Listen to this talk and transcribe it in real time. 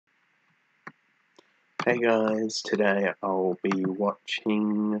Hey guys, today I'll be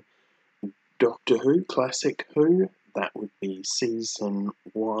watching Doctor Who, Classic Who. That would be Season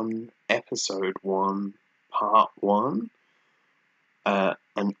 1, Episode 1, Part 1, An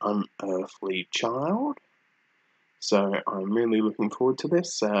Unearthly Child. So I'm really looking forward to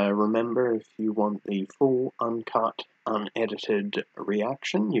this. Remember, if you want the full, uncut, unedited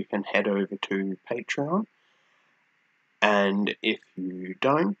reaction, you can head over to Patreon. And if you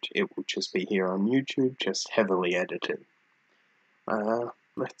don't, it will just be here on YouTube, just heavily edited.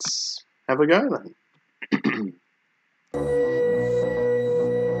 Let's have a go then.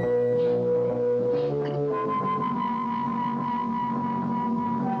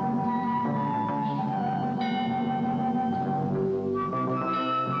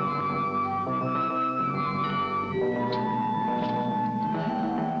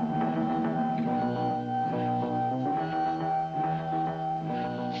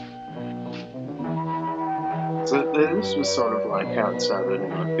 So this was sort of like how it started in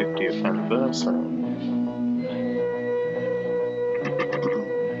the 50th anniversary.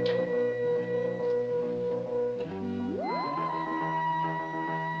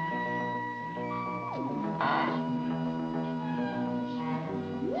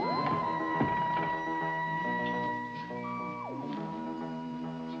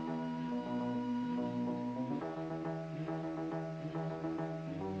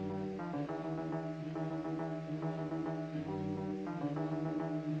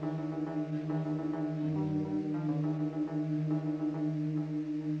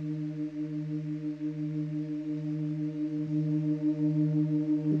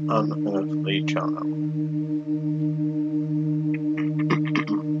 Unearthly Child.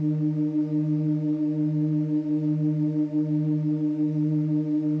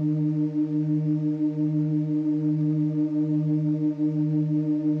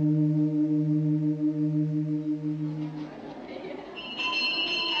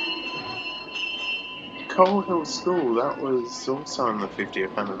 Coal Hill School, that was also on the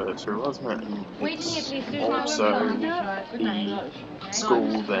 50th anniversary, wasn't it? And it's also the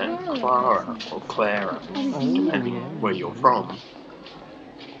school that Clara, or Clara, depending where you're from,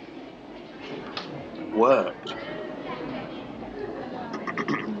 worked.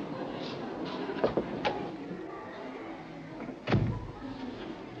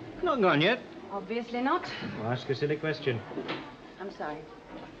 Not gone yet? Obviously not. Well, ask a silly question. I'm sorry.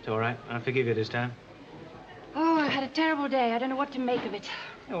 It's all right. I'll forgive you this time. Oh, I had a terrible day. I don't know what to make of it.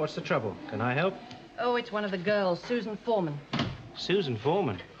 Oh, what's the trouble? Can I help? Oh, it's one of the girls, Susan Foreman. Susan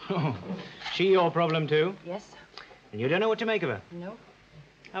Foreman? Oh, she your problem too? Yes? And you don't know what to make of her? No.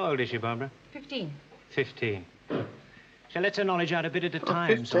 How old is she, Barbara? 15. 15. She lets her knowledge out a bit at a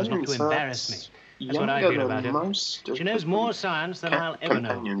time so as not to embarrass me. That's what I Younger feel than about her. most of She knows more science than I'll ever know.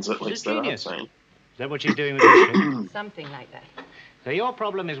 companions, at She's least a that I've genius. seen. Is that what she's doing with history? Something like that. So your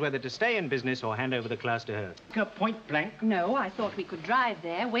problem is whether to stay in business or hand over the class to her. Point blank? No, I thought we could drive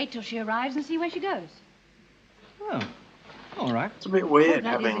there, wait till she arrives and see where she goes. Oh, all right. It's a bit weird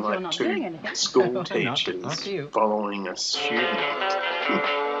that is having if you're like not doing two anything. school Not teachers to you. following a student.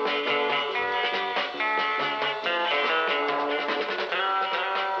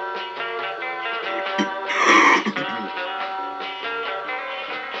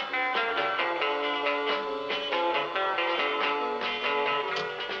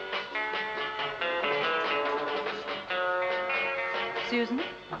 Susan?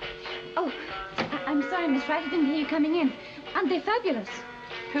 Oh, I'm sorry, Miss Wright. I didn't hear you coming in. Aren't they fabulous?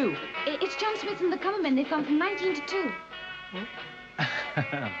 Who? It's John Smith and the Common. They've gone from 19 to 2.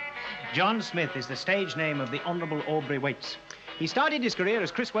 John Smith is the stage name of the Honourable Aubrey Waits. He started his career as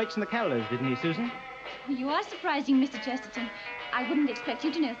Chris Waits in the Carolers, didn't he, Susan? You are surprising, Mr. Chesterton. I wouldn't expect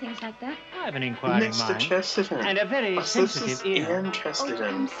you to know things like that. I have an inquiring Mr. mind. Chesterton. And a very This sensitive is ear. Ian Oh, Chesterton.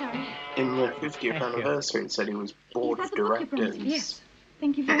 I'm sorry. In the 50th Thank you. anniversary, it said he was board Is of that the book you promised directors. me? Yes.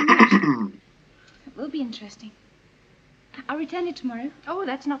 Thank you very much. It will be interesting. I'll return it tomorrow. Oh,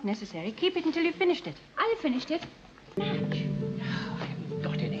 that's not necessary. Keep it until you've finished it. I'll have finished it. I haven't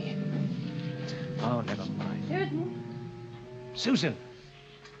got any. Oh, never mind. Susan.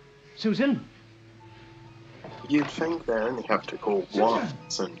 Susan? You'd think they only have to call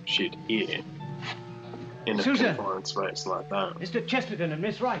once and she'd hear. In a Susan! confined space like that. Mr. Chesterton and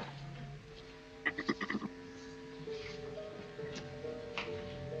Miss Wright.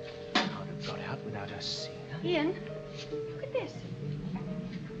 Can't have got out without us seeing her. Ian, look at this.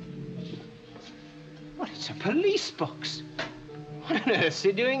 What, it's a police box. What on earth's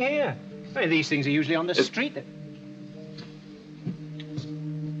he doing here? Well, these things are usually on the street.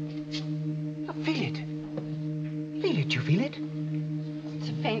 Oh, feel it. Feel it, you feel it? It's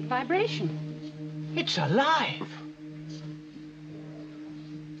a faint vibration. It's alive.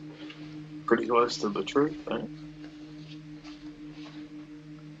 Pretty close to the truth, eh?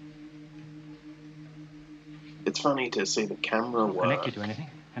 It's funny to see the camera Not work. connected to anything,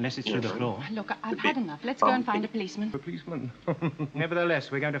 unless it's through the floor. Look, I've bit had enough. Let's go and find a bumpy. policeman. A policeman? Nevertheless,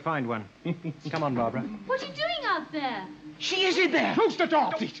 we're going to find one. Come on, Barbara. What are you doing out there? She is in there! Close the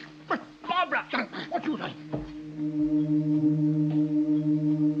door, please. Barbara, what you doing?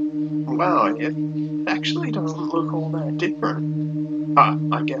 Wow, it actually doesn't look all that different.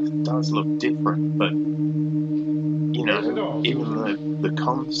 I guess it does look different, but, you know, even the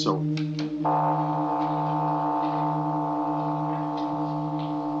console.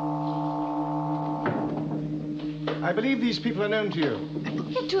 I believe these people are known to you.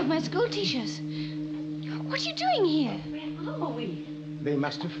 They're two of my school teachers. What are you doing here? Where are we? They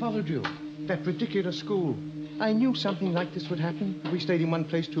must have followed you. That ridiculous school. I knew something like this would happen if we stayed in one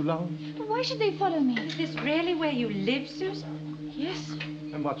place too long. But why should they follow me? Is this really where you live, Susan? Yes.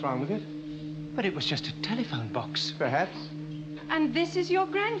 And what's wrong with it? But it was just a telephone box. Perhaps. And this is your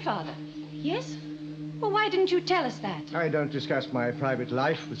grandfather? Yes? Well, why didn't you tell us that? I don't discuss my private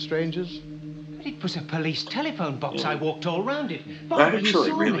life with strangers. But it was a police telephone box. I walked all round it. I Barbara, you actually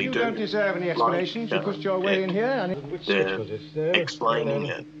saw really me. You do don't deserve any explanations. You pushed your way in here. And which switch was this? Explaining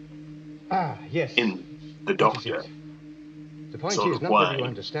it Ah, yes. in The What is Doctor. it? The point sort is of not whether you way.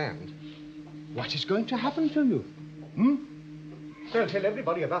 understand. What is going to happen to you? They'll tell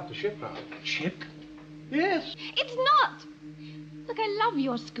everybody about the ship now. Chip? Yes. It's not. Look, I love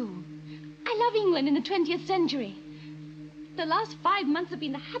your school. I love England in the 20th century. The last 5 months have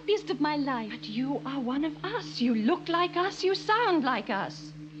been the happiest of my life. But you are one of us. You look like us. You sound like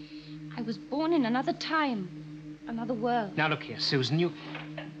us. I was born in another time, another world. Now, look here, Susan, you...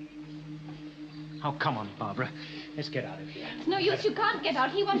 Oh, come on, Barbara. Let's get out of here. It's no use. You can't get out.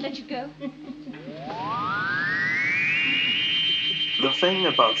 He won't let you go. The thing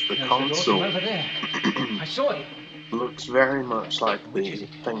above the There's the door console over there. I saw it. looks very much like Which the is it?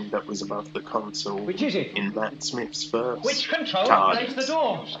 thing that was above the console Which is it? in Matt Smith's first Which control TARDIS. operates the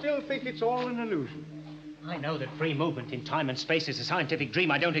door? Still think it's all an illusion. I know that free movement in time and space is a scientific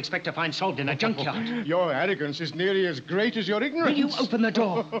dream I don't expect to find solved in a junkyard. Your arrogance is nearly as great as your ignorance. Will you open the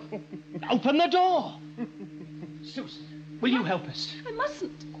door? Open the door! Susan, will you help us? I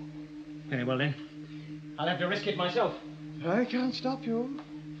mustn't. Very well, then. I'll have to risk it myself. I can't stop you.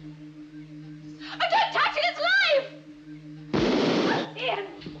 Oh, don't touch it. It's live. Ian,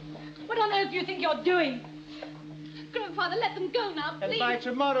 what on earth do you think you're doing? Grandfather, let them go now, And please. by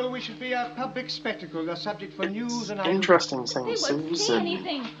tomorrow, we should be a public spectacle, a subject for news and... Interesting thing, They won't say Susan.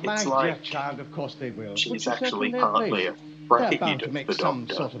 anything. My It's dear like child, of course they will. she's Put yourself actually in their partly place. They're afraid bound to of make the some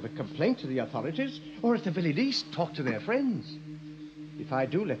Doctor. sort of a complaint to the authorities, or at the very least, talk to their friends. If I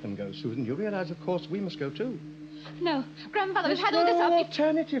do let them go, Susan, you realize, of course, we must go too. No, Grandfather, we've There's had all this no up.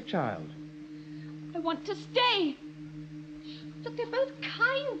 alternative, child. I want to stay. Look, they're both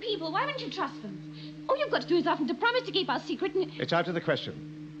kind people. Why won't you trust them? All you've got to do is ask them to promise to keep our secret, and It's out of the question.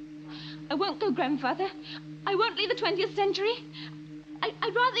 I won't go, Grandfather. I won't leave the 20th century.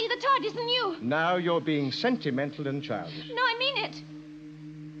 I'd rather leave the TARDIS than you. Now you're being sentimental and childish. No, I mean it.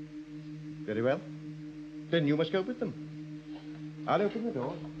 Very well. Then you must go with them. I'll open the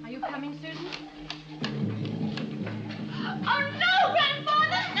door. Are you coming, Susan? Oh, no,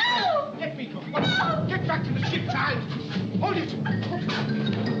 Grandfather, no! Let me go. No! Get back to the ship, child. Hold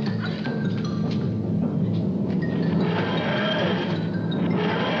it.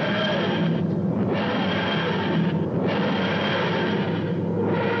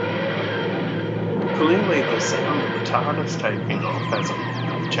 Clearly the sound of the TARDIS taking off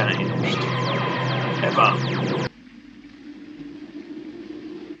hasn't changed. Ever.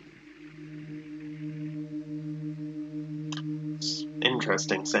 It's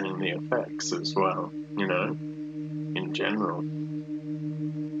interesting seeing the effects as well, you know, in general.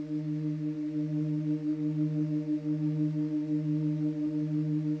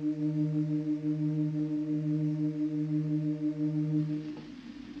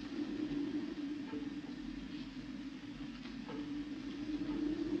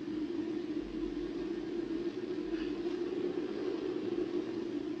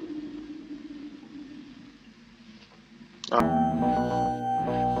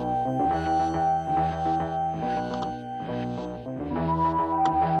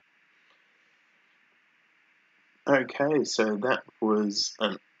 Okay, so that was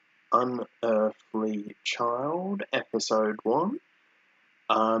an Unearthly Child, episode 1.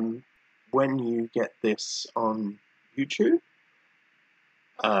 When you get this on YouTube,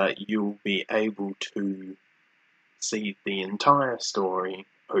 you'll be able to see the entire story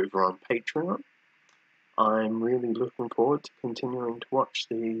over on Patreon. I'm really looking forward to continuing to watch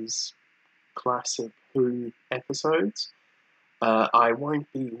these classic Who episodes. I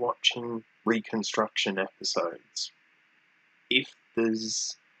won't be watching reconstruction episodes. If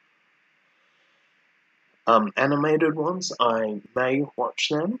there's animated ones, I may watch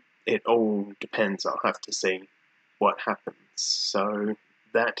them. It all depends. I'll have to see what happens. So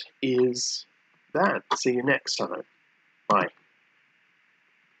that is that. See you next time. Bye.